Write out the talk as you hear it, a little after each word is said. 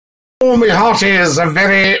Oh, me hearties, a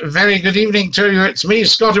very, very good evening to you. It's me,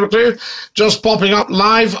 Scottie McClue, just popping up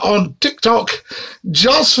live on TikTok,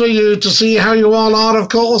 just for you to see how you all are. Of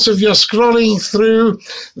course, if you're scrolling through,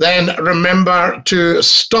 then remember to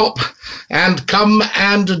stop and come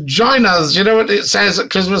and join us. You know what it says at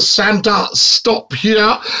Christmas Santa, stop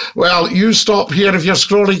here. Well, you stop here if you're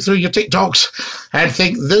scrolling through your TikToks and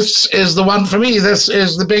think this is the one for me. This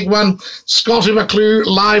is the big one. Scottie McClue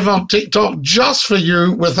live on TikTok just for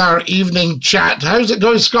you with our evening chat. How's it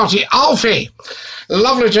going, Scottie? Alfie,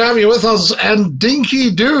 lovely to have you with us. And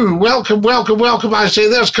Dinky-Doo, welcome, welcome, welcome. I say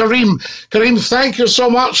there's Kareem. Kareem, thank you so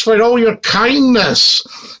much for all your kindness.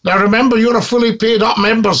 Now, remember, you're a fully paid up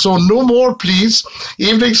member, so no more, please.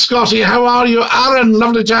 Evening, Scottie. How are you? Aaron,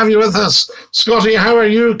 lovely to have you with us. Scottie, how are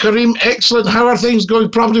you? Kareem, excellent. How are things going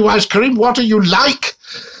property-wise? Kareem, what are you like?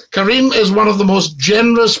 Kareem is one of the most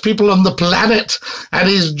generous people on the planet, and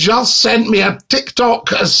he's just sent me a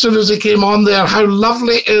TikTok as soon as he came on there. How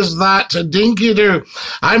lovely is that, Dinky-Doo?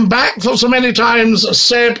 I'm back for so many times.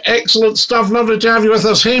 Seb, excellent stuff. Lovely to have you with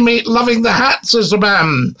us. Hey, mate, loving the hat, says the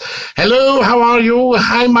man. Hello, how are you?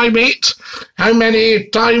 Hi, my mate. How many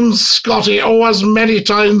times, Scottie? Oh, as many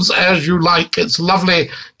times as you like. It's lovely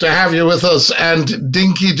to have you with us. And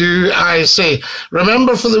Dinky-Doo, I say.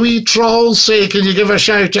 Remember, for the wee troll's sake, can you give a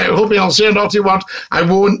shout out? Hoping I'll say a naughty word. I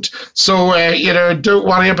won't. So, don't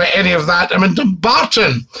worry about any of that. I'm in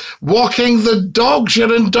Dumbarton, walking the dogs.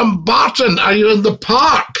 You're in Dumbarton. Are you in the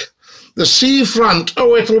park? The seafront?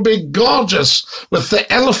 Oh, it'll be gorgeous with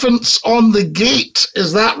the elephants on the gate.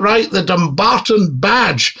 Is that right? The Dumbarton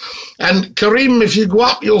badge. And Kareem, if you go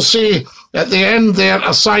up, you'll see at the end there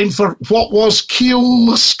a sign for what was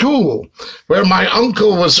Keele School, where my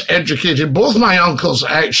uncle was educated. Both my uncles,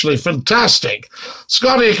 actually. Fantastic.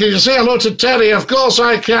 Scottie, can you say hello to Terry? Of course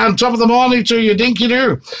I can. Top of the morning to you,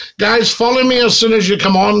 Dinky-Doo. Guys, follow me as soon as you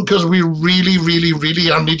come on, because we really, really, really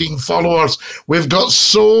are needing followers. We've got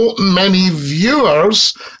so many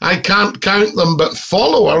viewers, I can't count them, but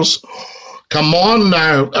followers, come on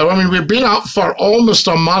now. I mean, we've been up for almost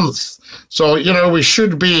a month. So, we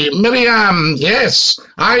should be. Miriam, yes,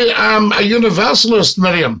 I am a universalist,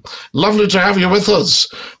 Miriam. Lovely to have you with us.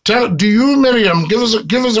 Do you, Miriam, give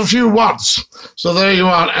us a few words. So there you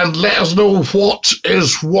are, and let us know what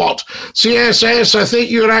is what. CSS, I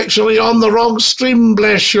think you're actually on the wrong stream,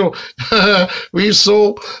 bless you. There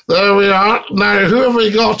we are. Now, who have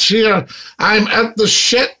we got here? I'm at the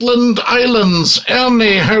Shetland Islands.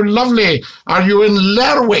 Ernie, how lovely. Are you in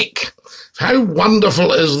Lerwick? How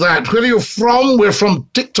wonderful is that? Where are you from? We're from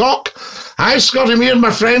TikTok. Hi, Scottie. Me and my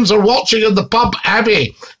friends are watching in the pub.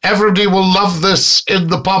 Abby, everybody will love this in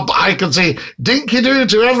the pub. I can say Dinky-Doo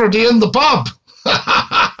to everybody in the pub.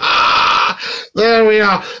 There we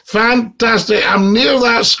are. Fantastic. I'm near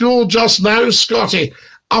that school just now, Scottie.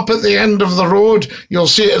 Up at the end of the road, you'll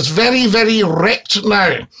see it's very, very wrecked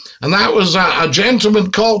now. And that was a gentleman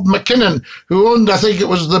called McKinnon, who owned, I think it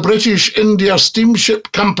was the British India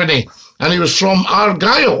Steamship Company. And he was from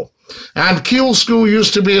Argyll. And Keele School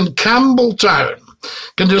used to be in Campbelltown.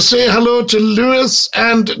 Can you say hello to Lewis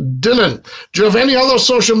and Dylan? Do you have any other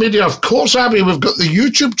social media? Of course, Abby, we've got the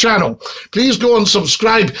YouTube channel. Please go and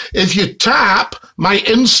subscribe. If you tap my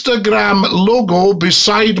Instagram logo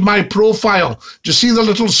beside my profile, do you see the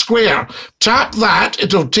little square? Tap that,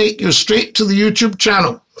 it'll take you straight to the YouTube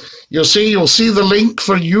channel. You'll see the link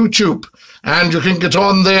for YouTube. And you can get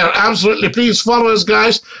on there. Absolutely. Please follow us,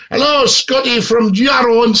 guys. Hello, Scottie from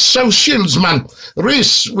Yarrow and South Shields, man.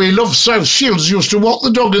 Reese, we love South Shields. Used to walk the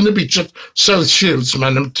dog on the beach at South Shields,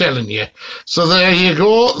 man, I'm telling you. So there you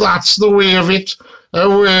go. That's the way of it.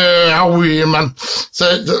 Away, man.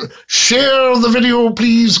 So, share the video,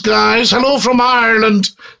 please, guys. Hello from Ireland,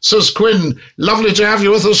 says Quinn. Lovely to have you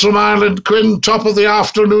with us from Ireland, Quinn. Top of the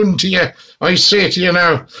afternoon to you. I say to you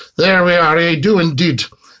now. There we are. I do indeed.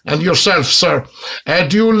 And yourself, sir.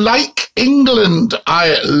 Do you like England?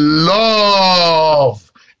 I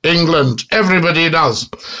love England. Everybody does.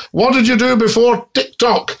 What did you do before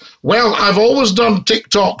TikTok? Well, I've always done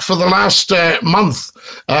TikTok for the last month.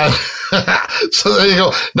 So there you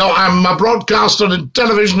go. No, I'm a broadcaster in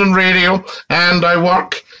television and radio, and I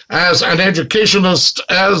work as an educationist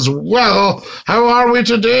as well. How are we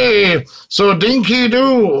today? So,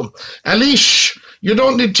 Dinky-Doo. Alish, you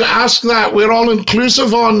don't need to ask that. We're all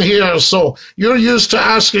inclusive on here, so you're used to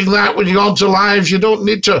asking that when you go on to lives. You don't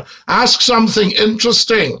need to ask something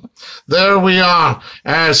interesting. There we are.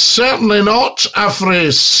 Certainly not,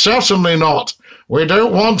 Afri, certainly not. We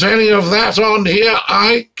don't want any of that on here,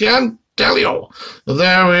 I can tell you.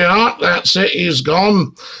 There we are. That's it. He's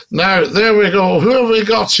gone. Now, there we go. Who have we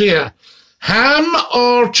got here? Ham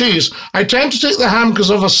or cheese? I tend to take the ham because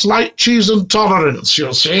of a slight cheese intolerance,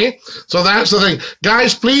 you'll see. So that's the thing.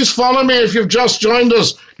 Guys, please follow me if you've just joined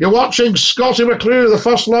us. You're watching Scottie McClue, the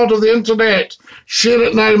first lord of the internet. Share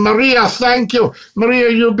it now. Maria, thank you. Maria,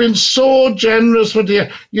 you've been so generous, my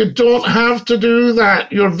dear. You don't have to do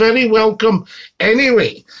that. You're very welcome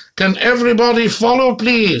anyway. Can everybody follow,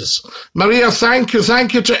 please? Maria, thank you.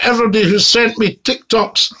 Thank you to everybody who sent me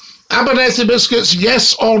TikToks. Abernethy biscuits,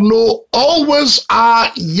 yes or no? Always a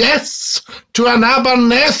yes to an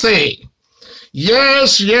Abernethy.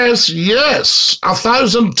 Yes, yes, yes.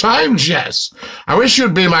 1,000 times yes. I wish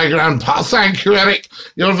you'd be my grandpa. Thank you, Eric.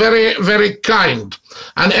 You're very, very kind.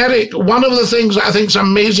 And Eric, one of the things I think is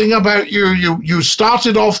amazing about you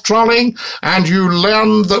started off trolling and you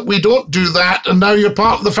learned that we don't do that, and now you're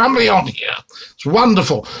part of the family on here. It's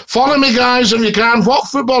wonderful. Follow me, guys, if you can. What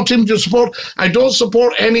football team do you support? I don't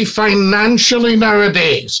support any financially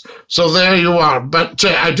nowadays. So there you are. But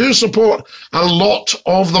I do support a lot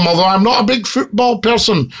of them, although I'm not a big football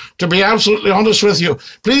person, to be absolutely honest with you.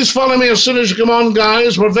 Please follow me as soon as you come on,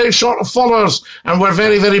 guys. We're very short of followers, and we're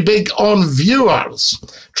very, very big on viewers.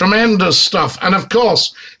 Tremendous stuff. And of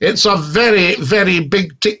course, it's a very, very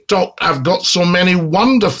big TikTok. I've got so many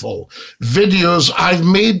wonderful videos I've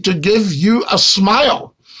made to give you a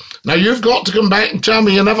smile. Now, you've got to come back and tell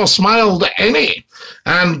me you never smiled at any,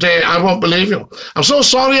 and I won't believe you. I'm so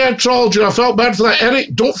sorry I trolled you. I felt bad for that.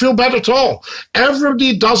 Eric, don't feel bad at all.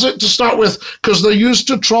 Everybody does it to start with because they're used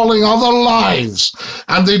to trolling other lives,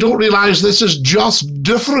 and they don't realize this is just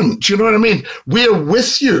different. You know what I mean? We're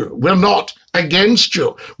with you. We're not against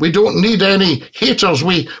you. We don't need any haters.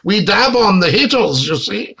 We dab on the haters, you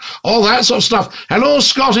see. All that sort of stuff. Hello,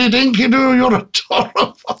 Scottie Dinky-Doo. You're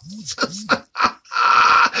adorable.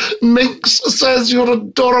 Minx says you're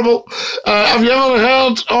adorable. Have you ever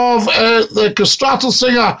heard of the castrato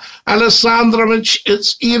singer Alessandra Mitch?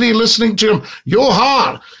 It's eerie listening to him.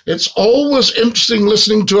 Johar, it's always interesting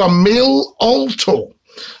listening to a male alto.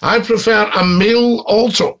 I prefer a male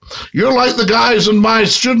alto. You're like the guys in my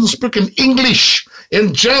students' book in English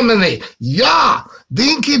in Germany. Ja,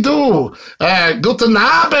 Dinky-Doo. Guten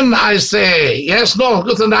Abend, I say. Yes, no,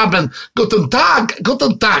 guten Abend. Guten Tag,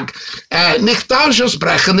 guten Tag. Nicht Deutsch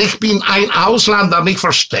sprechen, ich bin ein Ausländer, nicht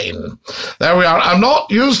verstehen. There we are. I'm not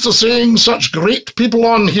used to seeing such great people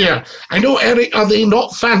on here. I know, Eric, are they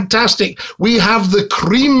not fantastic? We have the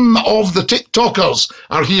cream of the TikTokers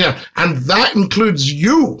are here, and that includes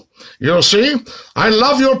you. You see, I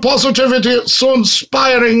love your positivity. It's so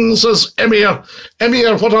inspiring, says Emir.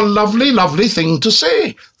 Emir, what a lovely, lovely thing to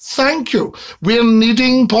say. Thank you. We're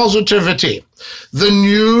needing positivity. The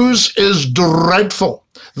news is dreadful.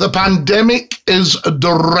 The pandemic is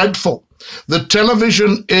dreadful. The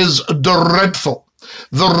television is dreadful.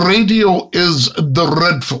 The radio is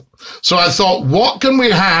dreadful. So I thought, what can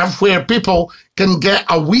we have where people can get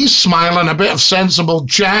a wee smile and a bit of sensible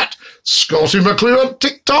chat? Scottie McClue on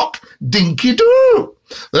TikTok, Dinky-Doo.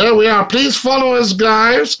 There we are. Please follow us,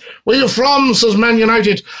 guys. Where you from, says Man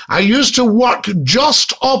United. I used to work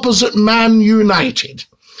just opposite Man United.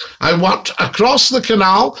 I worked across the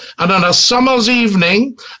canal, and on a summer's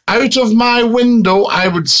evening, out of my window, I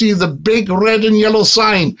would see the big red and yellow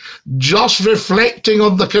sign just reflecting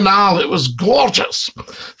on the canal. It was gorgeous.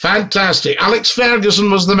 Fantastic. Alex Ferguson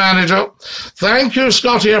was the manager. Thank you,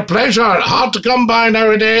 Scottie. A pleasure. Hard to come by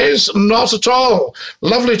nowadays. Not at all.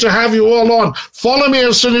 Lovely to have you all on. Follow me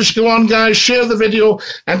as soon as you go on, guys. Share the video,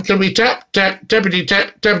 and can we tap, tap, tappity,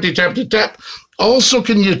 tap, tappity, tappity, tap. Also,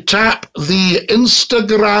 can you tap the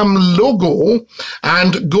Instagram logo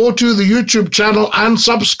and go to the YouTube channel and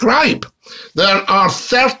subscribe? There are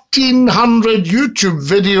 1,300 YouTube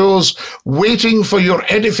videos waiting for your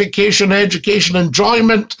edification, education,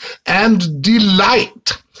 enjoyment, and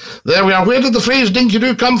delight. There we are. Where did the phrase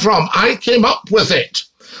Dinky-Doo come from? I came up with it.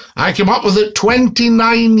 I came up with it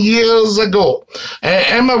 29 years ago.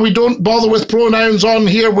 Emma, we don't bother with pronouns on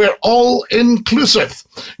here. We're all inclusive.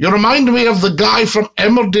 You remind me of the guy from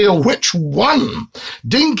Emmerdale. Which one?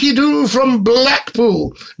 Dinky-Doo from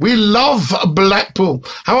Blackpool. We love Blackpool.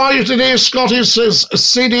 How are you today, Scottie, says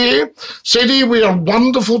Sadie. Sadie, we are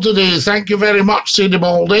wonderful today. Thank you very much, Sadie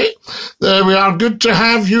Baldy. We are good to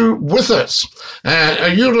have you with us. Are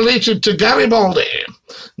you related to Garibaldi?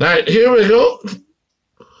 Now, here we go.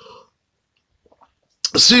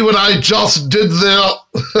 See what I just did there?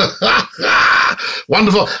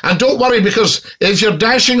 Wonderful. And don't worry, because if you're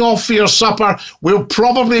dashing off for your supper, we'll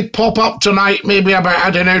probably pop up tonight, maybe about, I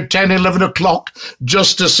don't know, 10, 11 o'clock,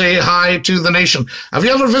 just to say hi to the nation. Have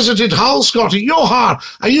you ever visited Hull, Scottie? Johar,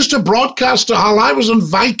 I used to broadcast to Hull. I was on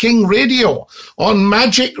Viking Radio, on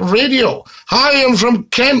Magic Radio. Hi, I'm from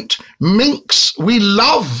Kent. Minx, we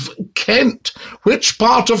love Kent. Which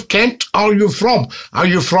part of Kent are you from? Are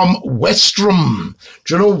you from Westerham?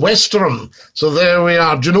 Do you know Westerham? So there we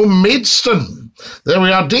are. Do you know Maidstone? There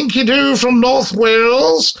we are. Dinky-Doo from North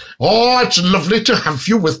Wales. Oh, it's lovely to have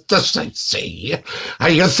you with us, I say. Are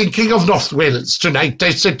you thinking of North Wales tonight?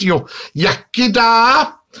 I said to you,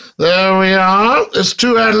 Yakida. There we are. It's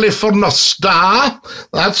too early for Nostar.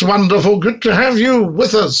 That's wonderful. Good to have you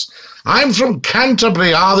with us. I'm from Canterbury,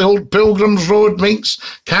 the old Pilgrim's Road, Minx.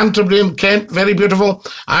 Canterbury in Kent, very beautiful.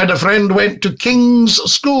 I had a friend who went to King's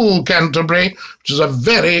School, Canterbury, which is a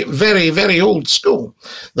very, very, very old school.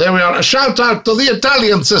 There we are. A shout out to the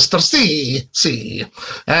Italian sister. See.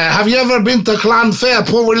 Have you ever been to Clanfair,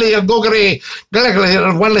 Powley, Goggery,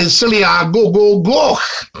 Glegly, Cilia, go?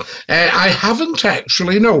 I haven't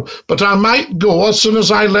actually, no, but I might go as soon as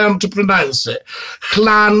I learn to pronounce it.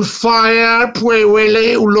 Clanfair,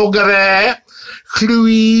 Powley, Goggery,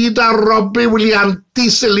 Clwyd a Robbie Willianti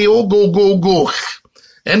Cilio go.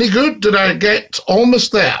 Any good? Did I get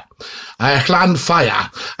almost there? Llanfire.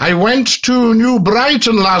 I went to New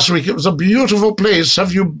Brighton last week. It was a beautiful place.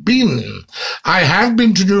 Have you been? I have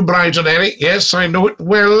been to New Brighton, Eric. Yes, I know it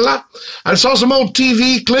well. I saw some old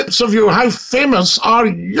TV clips of you. How famous are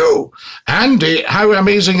you? Andy, how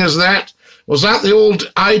amazing is that? Was that the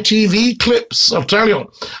old ITV clips? I'll tell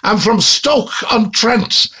you. I'm from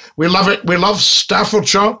Stoke-on-Trent. We love it. We love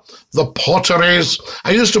Staffordshire, the Potteries.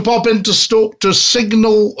 I used to pop into Stoke to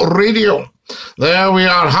Signal Radio. There we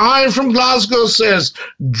are. Hi from Glasgow, says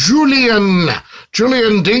Julian.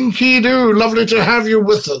 Julian Dinky-Doo, lovely to have you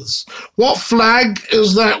with us. What flag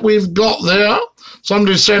is that we've got there?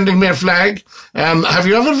 Somebody's sending me a flag. Have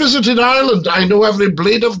you ever visited Ireland? I know every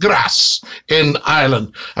blade of grass in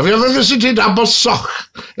Ireland. Have you ever visited Abersoch?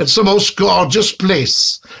 It's the most gorgeous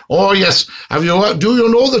place. Oh, yes. Do you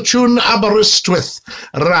know the tune Aberystwyth?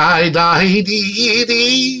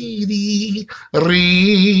 Ride-i-dee-dee-dee-dee.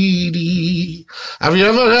 Have you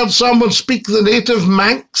ever heard someone speak the native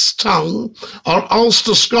Manx tongue or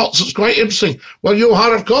Ulster Scots? It's quite interesting. Well, you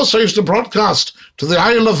are, of course. I used to broadcast to the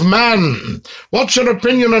Isle of Man. What's your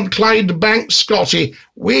opinion on Clydebank, Scottie?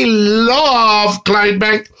 We love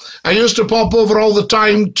Clydebank. I used to pop over all the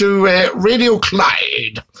time to Radio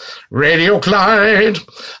Clyde. Radio Clyde.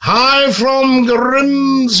 Hi from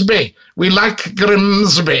Grimsby. We like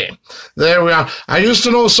Grimsby. There we are. I used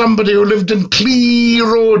to know somebody who lived in Clee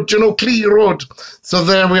Road. You know Clee Road? So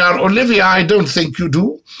there we are. Olivia, I don't think you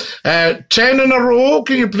do. 10 in a row.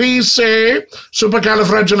 Can you please say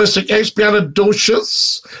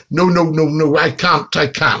supercalifragilisticexpialidocious? No. I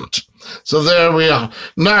can't. So there we are.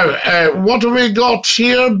 Now, what have we got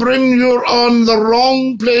here? Bring you on the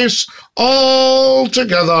wrong place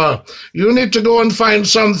altogether. You need to go and find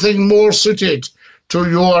something more suited to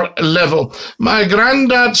your level. My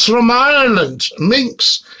granddad's from Ireland.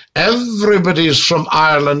 Minx, everybody's from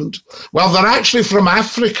Ireland. Well, they're actually from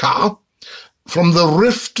Africa, from the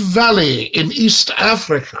Rift Valley in East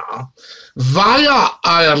Africa, via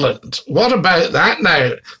Ireland. What about that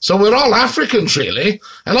now? So we're all Africans, really.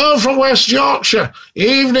 Hello from West Yorkshire.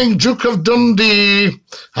 Evening, Duke of Dundee.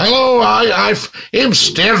 Hello, I'm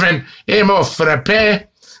starving. I'm off for a pay.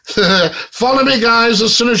 Follow me, guys,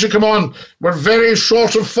 as soon as you come on. We're very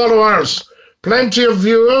short of followers. Plenty of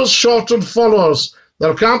viewers, short of followers.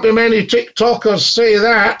 There can't be many TikTokers say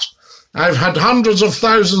that. I've had hundreds of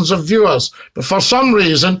thousands of viewers, but for some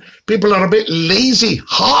reason, people are a bit lazy,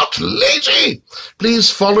 heart lazy.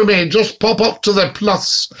 Please follow me. Just pop up to the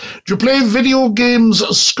plus. Do you play video games,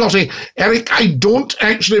 Scottie? Eric, I don't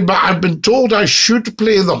actually, but I've been told I should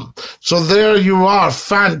play them. So there you are.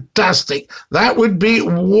 Fantastic. That would be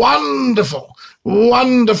wonderful.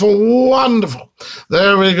 Wonderful.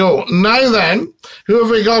 There we go. Now then, who have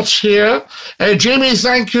we got here? Jamie,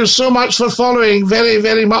 thank you so much for following. Very,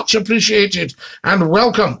 very much appreciated. And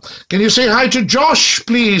welcome. Can you say hi to Josh,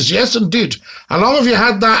 please? Yes, indeed. How long have you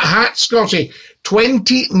had that hat, Scottie?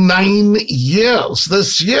 29 years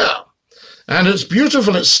this year. And it's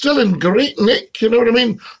beautiful. It's still in great nick. You know what I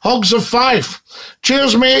mean? Hogs of Fife.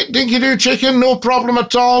 Cheers, mate. Dinky-Doo chicken. No problem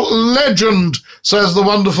at all. Legend, says the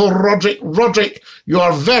wonderful Roderick. Roderick, you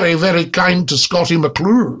are very, very kind to Scottie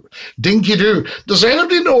McClue. Dinky-Doo. Does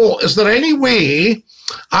anybody know, is there any way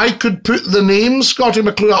I could put the name Scottie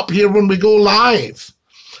McClue up here when we go live?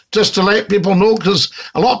 Just to let people know, because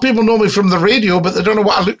a lot of people know me from the radio, but they don't know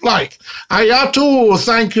what I look like. Ayato,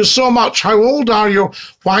 thank you so much. How old are you?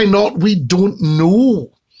 Why not? We don't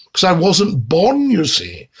know. Because I wasn't born, you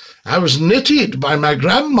see. I was knitted by my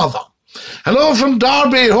grandmother. Hello from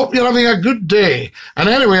Derby. Hope you're having a good day. And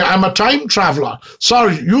anyway, I'm a time traveller.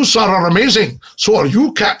 Sir, you, sir, are amazing. So are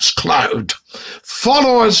you, Cat's Cloud.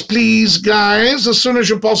 Follow us, please, guys, as soon as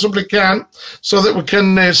you possibly can, so that we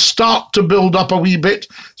can start to build up a wee bit.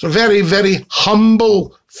 It's a very, very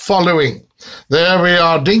humble following. There we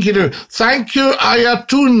are, Dinky-Doo. Thank you,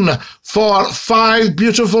 Ayatun, for 5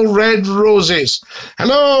 beautiful red roses.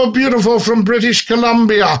 Hello, beautiful from British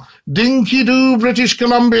Columbia. Dinky-Doo, British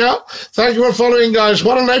Columbia. Thank you for following, guys.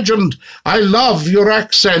 What a legend. I love your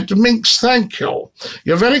accent. Minx, thank you.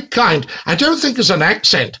 You're very kind. I don't think it's an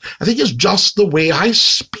accent. I think it's just the way I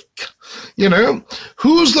speak. You know,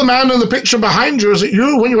 who's the man in the picture behind you? Is it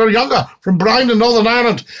you when you were younger from Brian in Northern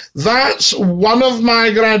Ireland? That's one of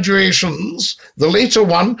my graduations, the later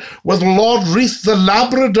one, with Lord Reith the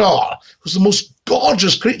Labrador, who's the most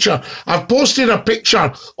gorgeous creature. I've posted a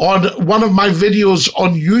picture on one of my videos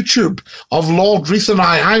on YouTube of Lord Reith and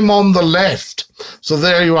I. I'm on the left. So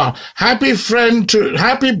there you are. Happy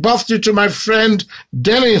birthday to my friend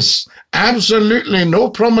Dennis. Absolutely, no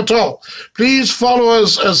problem at all. Please follow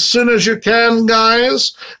us as soon as you can,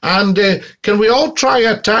 guys. And can we all try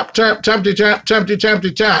a tap, tap, tappity, tap, tappity,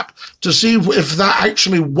 tappity, tap to see if that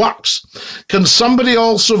actually works? Can somebody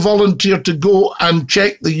also volunteer to go and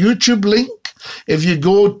check the YouTube link? If you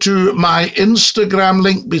go to my Instagram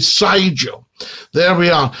link beside you, there we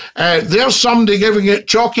are. There's somebody giving it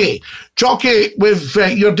Chalky. Chalky, with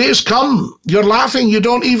your day's come. You're laughing. You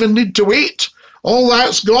don't even need to wait. All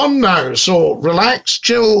that's gone now. So relax,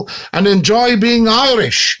 chill, and enjoy being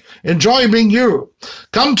Irish. Enjoy being you.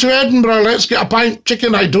 Come to Edinburgh. Let's get a pint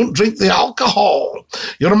chicken. I don't drink the alcohol.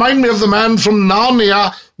 You remind me of the man from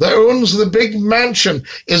Narnia that owns the big mansion.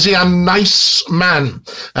 Is he a nice man?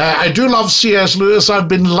 I do love C.S. Lewis. I've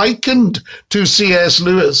been likened to C.S.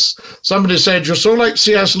 Lewis. Somebody said, you're so like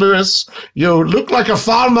C.S. Lewis. You look like a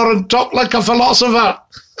farmer and talk like a philosopher.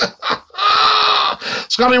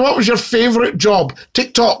 Scottie, what was your favourite job?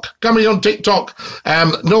 TikTok, coming on TikTok.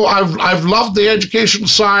 No, I've loved the education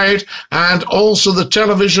side and also the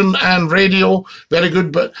television and radio. Very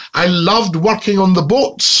good, but I loved working on the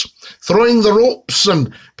boats, throwing the ropes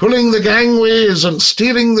and pulling the gangways and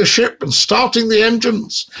steering the ship and starting the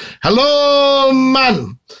engines. Hello,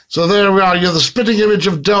 man. So there we are. You're the spitting image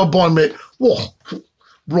of Del Boy, mate. Whoa,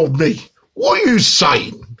 Rodney, what are you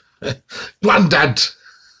saying? Grandad.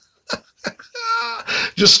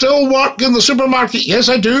 You still work in the supermarket? Yes,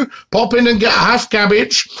 I do. Pop in and get a half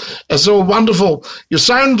cabbage. It's so wonderful. You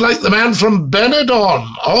sound like the man from Benidorm.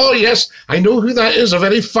 Oh, yes, I know who that is. A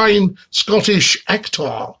very fine Scottish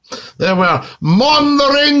actor. There we are. Mon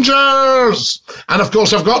the Rangers! And, of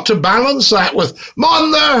course, I've got to balance that with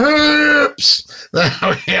Mon the Hoops!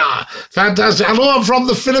 There we are. Fantastic. Hello, I'm from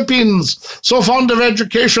the Philippines. So fond of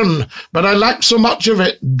education, but I lack so much of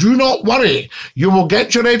it. Do not worry. You will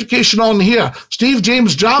get your education on here. Steve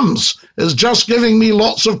James Jams is just giving me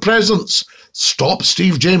lots of presents. Stop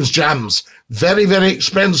Steve James Jams. Very, very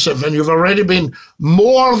expensive, and you've already been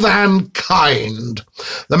more than kind.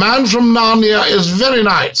 The man from Narnia is very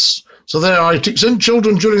nice. So there, he takes in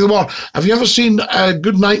children during the war. Have you ever seen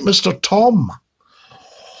Good Night, Mr. Tom?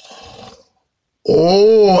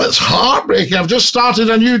 Oh, it's heartbreaking. I've just started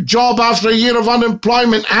a new job after a year of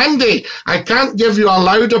unemployment. Andy, I can't give you a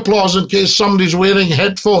loud applause in case somebody's wearing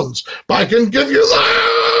headphones, but I can give you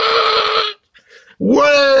that.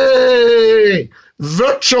 Way!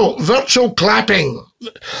 Virtual clapping.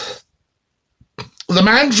 The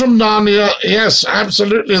man from Narnia, yes,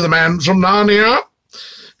 absolutely the man from Narnia.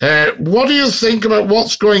 What do you think about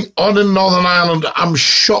what's going on in Northern Ireland? I'm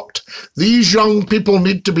shocked. These young people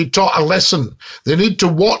need to be taught a lesson. They need to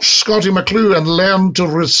watch Scottie McClue and learn to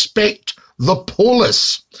respect the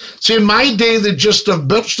polis. See, in my day, they'd just have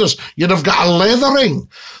birched us. You'd have got a leathering.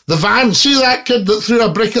 The van, see that kid that threw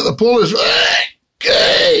a brick at the polis?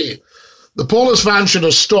 Okay. The polis van should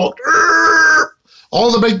have stopped.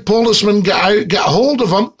 All the big policemen get out, get a hold of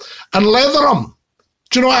him, and leather him.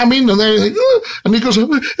 Do you know what I mean? And then and he goes,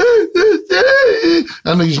 and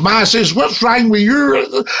his ma says, "What's wrong with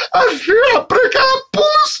you?" I threw a brick at a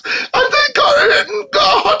post, and they got it and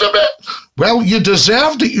got him it. Well, you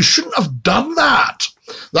deserved it. You shouldn't have done that.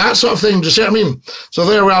 That sort of thing. Do you see what I mean? So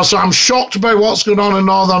there we are. So I'm shocked by what's going on in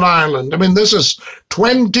Northern Ireland. I mean, this is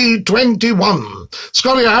 2021.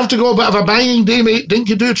 Scottie, I have to go, a bit of a banging day, mate.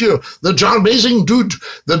 Dinky-Doo to you. The Jarmazing dude.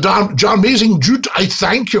 The Jarmazing dude, I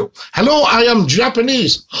thank you. Hello, I am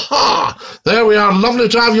Japanese. Ha! There we are. Lovely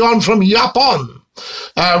to have you on from Japan.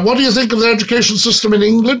 What do you think of the education system in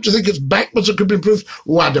England? Do you think it's backwards or could be improved?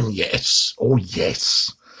 Oh, Adam, yes. Oh,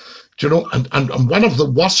 yes. Do you know, and one of the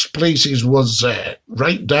worst places was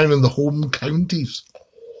right down in the home counties.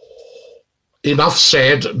 enough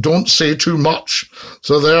said. Don't say too much.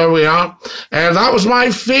 So there we are. And that was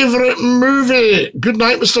my favourite movie. Good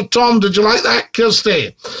night, Mr. Tom. Did you like that,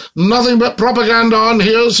 Kirsty? Nothing but propaganda on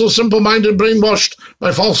here, so simple-minded, brainwashed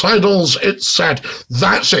by false idols. It's sad.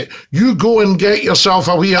 That's it. You go and get yourself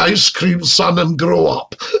a wee ice cream, son, and grow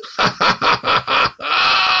up.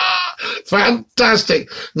 Fantastic.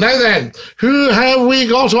 Now then, who have we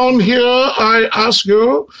got on here, I ask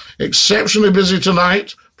you? Exceptionally busy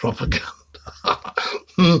tonight. Propaganda.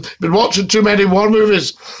 Been watching too many war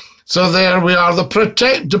movies. So there we are.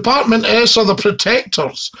 The Department S or The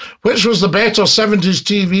Protectors. Which was the better 70s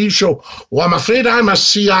TV show? Well, I'm afraid I'm a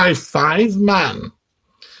CI5 man.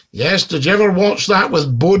 Yes, did you ever watch that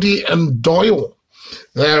with Bodie and Doyle?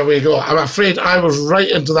 There we go. I'm afraid I was right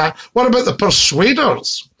into that. What about The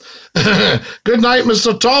Persuaders? Good night,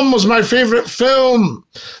 Mr. Tom was my favourite film.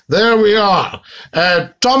 There we are.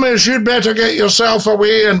 Thomas, you'd better get yourself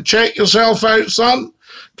away and check yourself out, son, in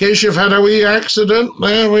case you've had a wee accident.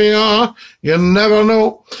 There we are. You never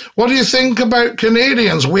know. What do you think about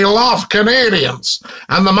Canadians? We love Canadians.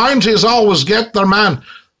 And the Mounties always get their man.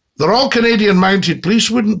 They're all Canadian mounted police.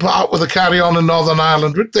 Wouldn't put up with a carry-on in Northern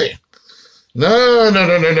Ireland, would they? No, no,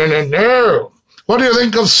 no, no, no, no, no. What do you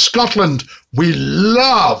think of Scotland? We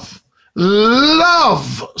love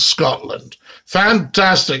Scotland.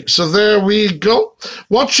 Fantastic. So there we go.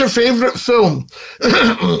 What's your favourite film?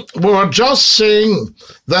 We were just saying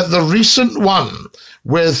that the recent one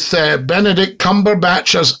with Benedict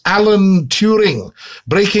Cumberbatch as Alan Turing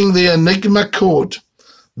breaking the Enigma code,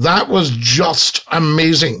 that was just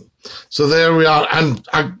amazing. So there we are. And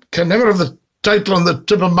I can never have the title on the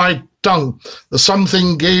tip of my tongue. The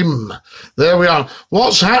Something Game. There we are.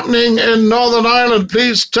 What's happening in Northern Ireland?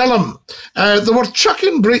 Please tell them. They were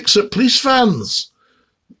chucking bricks at police vans.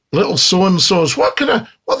 Little so-and-sos. What are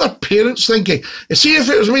their parents thinking? You see, if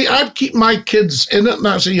it was me, I'd keep my kids in it and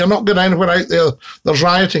I'd say, you're not going anywhere out there. There's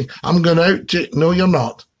rioting. I'm going out to... No, you're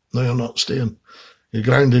not. No, you're not staying. You're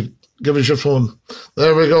grounded. Give us your phone.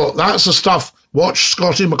 There we go. That's the stuff. Watch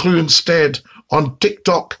Scottie McClue instead on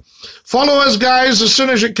TikTok. Follow us, guys, as soon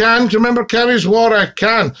as you can. Remember, Kerry's War, I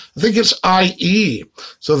can. I think it's IE.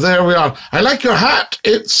 So there we are. I like your hat.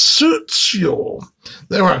 It suits you.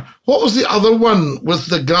 There we are. What was the other one with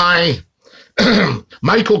the guy,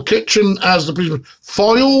 Michael Kitchen as the policeman?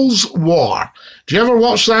 Foyle's War. Do you ever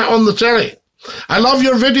watch that on the telly? I love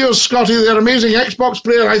your videos, Scottie. They're amazing. Xbox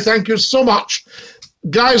player, I thank you so much.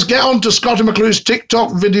 Guys, get on to Scottie McClue's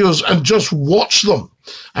TikTok videos and just watch them.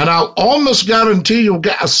 And I'll almost guarantee you'll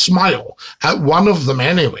get a smile at one of them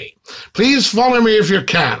anyway. Please follow me if you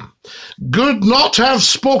can. Good not to have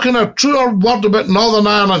spoken a truer word about Northern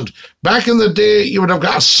Ireland. Back in the day, you would have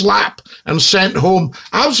got a slap and sent home.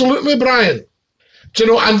 Absolutely, Brian. Do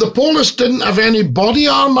you know, and the Polish didn't have any body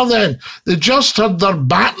armour then. They just had their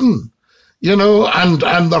baton, you know, and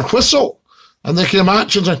their whistle. And they came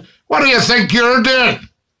at you and said, what do you think you're doing?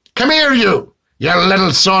 Come here, you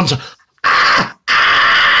little son. Ah!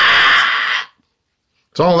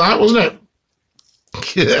 It's all that, wasn't it?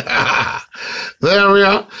 There we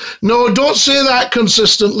are. No, don't say that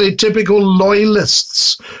consistently, typical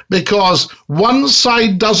loyalists, because one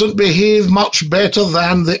side doesn't behave much better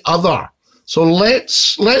than the other. So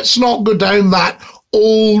let's not go down that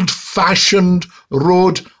old-fashioned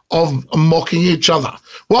road of mocking each other.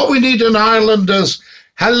 What we need in Ireland is,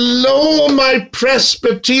 hello, my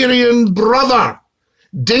Presbyterian brother.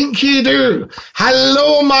 Dinky-Doo.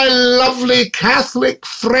 Hello, my lovely Catholic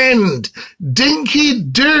friend.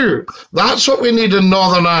 Dinky-Doo. That's what we need in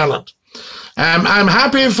Northern Ireland. I'm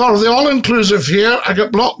happy for the all-inclusive here. I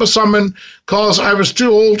got blocked by someone because I was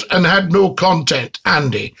too old and had no content.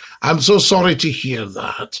 Andy, I'm so sorry to hear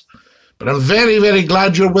that. But I'm very, very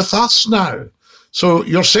glad you're with us now. So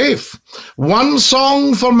you're safe. One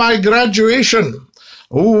song for my graduation.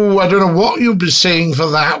 Oh, I don't know what you'd be saying for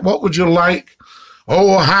that. What would you like?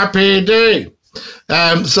 Oh, happy day.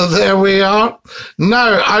 So there we are.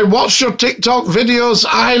 Now, I watch your TikTok videos.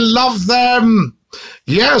 I love them.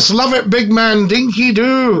 Yes, love it, big man.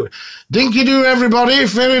 Dinky-Doo. Dinky-Doo, everybody.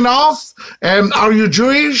 Fair enough. Are you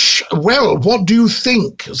Jewish? Well, what do you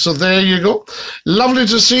think? So there you go. Lovely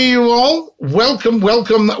to see you all. Welcome,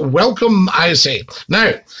 welcome, welcome, I say.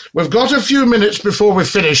 Now, we've got a few minutes before we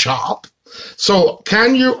finish up. So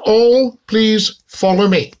can you all please follow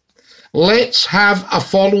me? Let's have a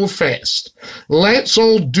follow fest. Let's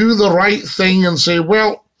all do the right thing and say,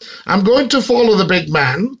 well, I'm going to follow the big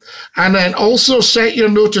man, and then also set your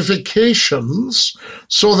notifications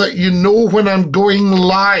so that you know when I'm going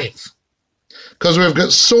live. Because we've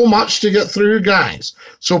got so much to get through, guys.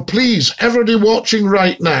 So please, everybody watching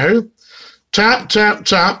right now, tap, tap,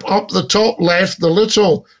 tap up the top left, the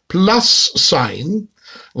little plus sign.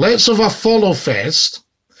 Let's have a follow fest.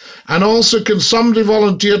 And also, can somebody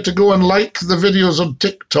volunteer to go and like the videos on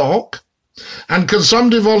TikTok? And can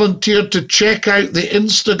somebody volunteer to check out the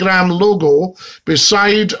Instagram logo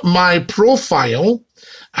beside my profile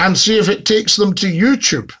and see if it takes them to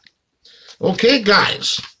YouTube? Okay,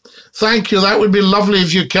 guys. Thank you. That would be lovely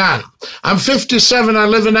if you can. I'm 57. I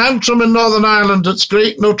live in Antrim in Northern Ireland. It's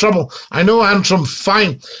great. No trouble. I know Antrim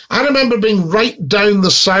fine. I remember being right down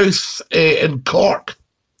the south in Cork.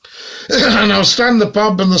 And I was standing in the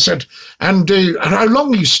pub and they said, and how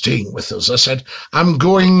long are you staying with us? I said, I'm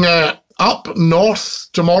going up north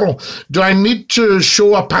tomorrow. Do I need to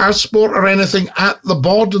show a passport or anything at the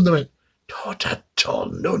border? And they went, not at all.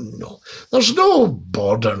 No, no. There's no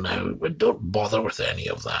border now. We don't bother with any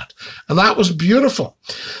of that. And that was beautiful.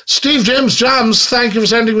 Steve James Jams, thank you for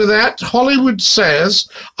sending me that. Hollywood says,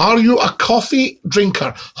 are you a coffee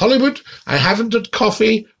drinker? Hollywood, I haven't had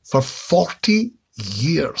coffee for 40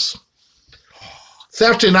 years.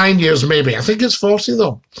 39 years maybe. I think it's 40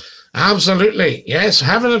 though. Absolutely. Yes,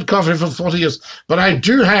 haven't had coffee for 40 years. But I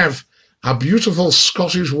do have a beautiful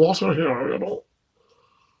Scottish water here, you know.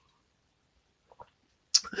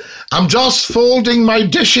 I'm just folding my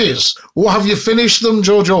dishes. Oh, have you finished them,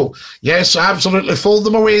 Jojo? Yes, absolutely. Fold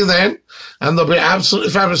them away then, and they'll be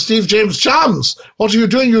absolutely fabulous. Steve James Chams, what are you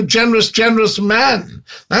doing, you generous, generous man?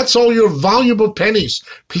 That's all your valuable pennies.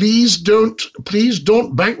 Please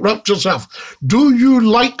don't bankrupt yourself. Do you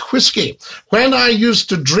like whiskey? When I used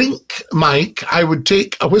to drink, Mike, I would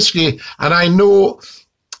take a whiskey, and I know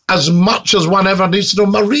as much as one ever needs to know.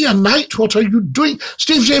 Maria Knight, what are you doing?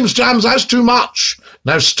 Steve James Jams, that's too much.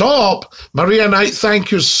 Now stop. Maria Knight,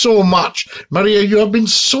 thank you so much. Maria, you have been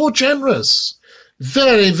so generous.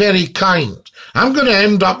 Very, very kind. I'm going to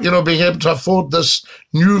end up, being able to afford this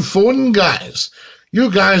new phone, guys. You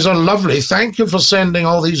guys are lovely. Thank you for sending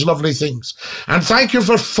all these lovely things. And thank you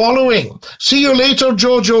for following. See you later,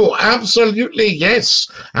 Jojo. Absolutely, yes.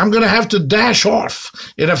 I'm going to have to dash off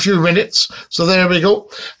in a few minutes. So there we go.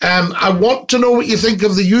 I want to know what you think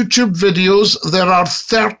of the YouTube videos. There are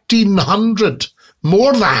 1,300.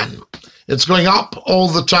 More than. It's going up all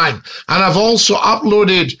the time. And I've also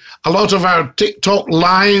uploaded a lot of our TikTok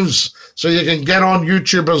lives so you can get on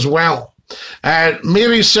YouTube as well.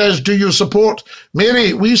 Mary says, do you support?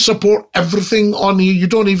 Mary, we support everything on here. You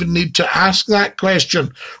don't even need to ask that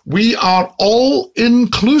question. We are all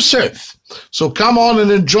inclusive. So come on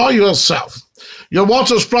and enjoy yourself. Your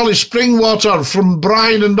water's probably spring water from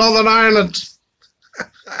Brian in Northern Ireland.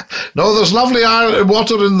 No, there's lovely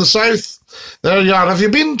water in the south. There you are. Have you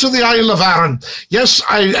been to the Isle of Arran? Yes,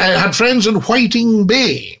 I had friends in Whiting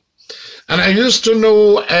Bay. And I used to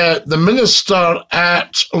know the minister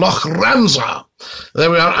at Loch Ranza. There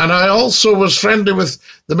we are. And I also was friendly with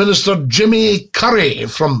the minister Jimmy Curry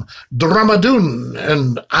from Dramadoon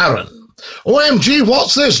in Arran. OMG,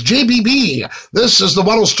 what's this? JBB. This is the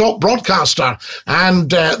world's top broadcaster and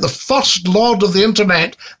the first lord of the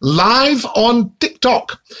internet live on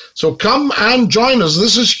TikTok. So come and join us.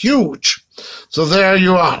 This is huge. So there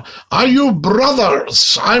you are. Are you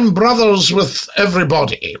brothers? I'm brothers with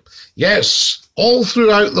everybody. Yes, all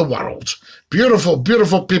throughout the world. Beautiful,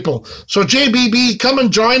 beautiful people. So JBB, come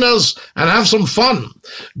and join us and have some fun.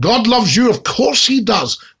 God loves you. Of course he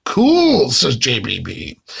does. Cool, says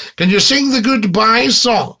JBB. Can you sing the goodbye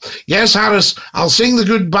song? Yes, Harris, I'll sing the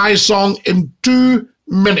goodbye song in 2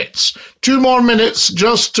 minutes. 2 more minutes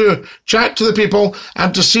just to chat to the people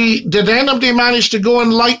and to see, did anybody manage to go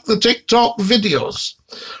and like the TikTok videos?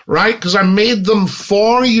 Right, because I made them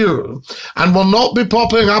for you and will not be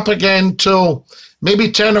popping up again till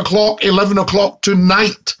maybe 10 o'clock, 11 o'clock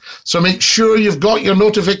tonight. So make sure you've got your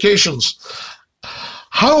notifications.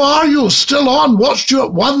 How are you? Still on? Watched you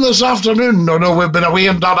at 1 this afternoon. No, we've been away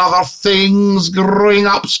and done other things growing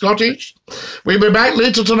up Scottish. We'll be back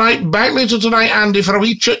later tonight, Andy, for a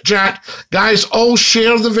wee chit-chat. Guys, all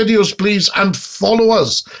share the videos, please, and follow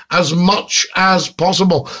us as much as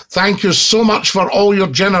possible. Thank you so much for all your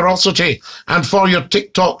generosity and for your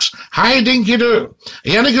TikToks. Hi, Dinky-Doo. Are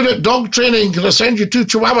you any good at dog training? Can I send you 2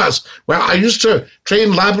 chihuahuas? Well, I used to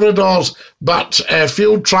train Labradors, but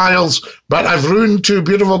field trials, but I've ruined 2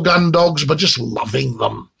 beautiful gun dogs by just loving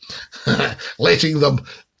them. Letting them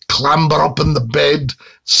clamber up in the bed,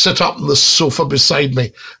 sit up on the sofa beside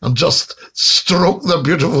me and just stroke their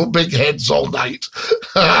beautiful big heads all night.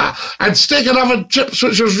 And steak and oven chips,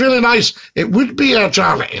 which was really nice. It would be,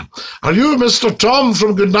 Charlie. Are you Mr. Tom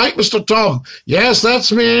from Good Night, Mr. Tom? Yes,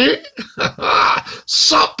 that's me.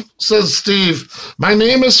 Sup, says Steve. My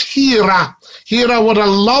name is Hira. Hira, what a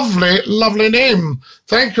lovely, lovely name.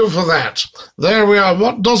 Thank you for that. There we are.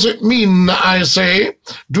 What does it mean, I say?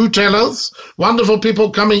 Do tell us. Wonderful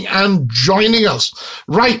people coming and joining us.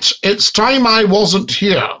 Right, it's time I wasn't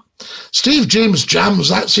here. Steve James Jams,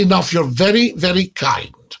 that's enough. You're very, very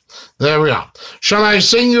kind. There we are. Shall I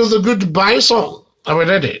sing you the goodbye song? Are we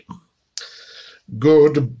ready?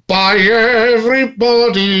 Goodbye,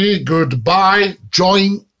 everybody. Goodbye.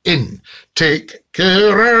 Join in. Take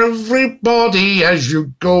care, everybody, as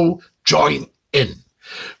you go. Join in.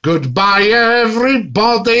 Goodbye,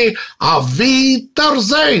 everybody. Auf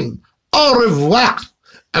Wiedersehen. Au revoir.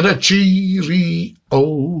 And a cheerio.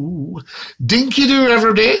 Dinky-Doo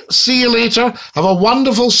every day. See you later. Have a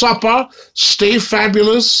wonderful supper. Stay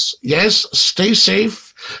fabulous. Yes, stay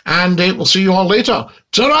safe. And we'll see you all later.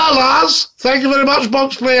 Ta-ra, lads. Thank you very much,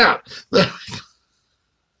 Box Player. There we go.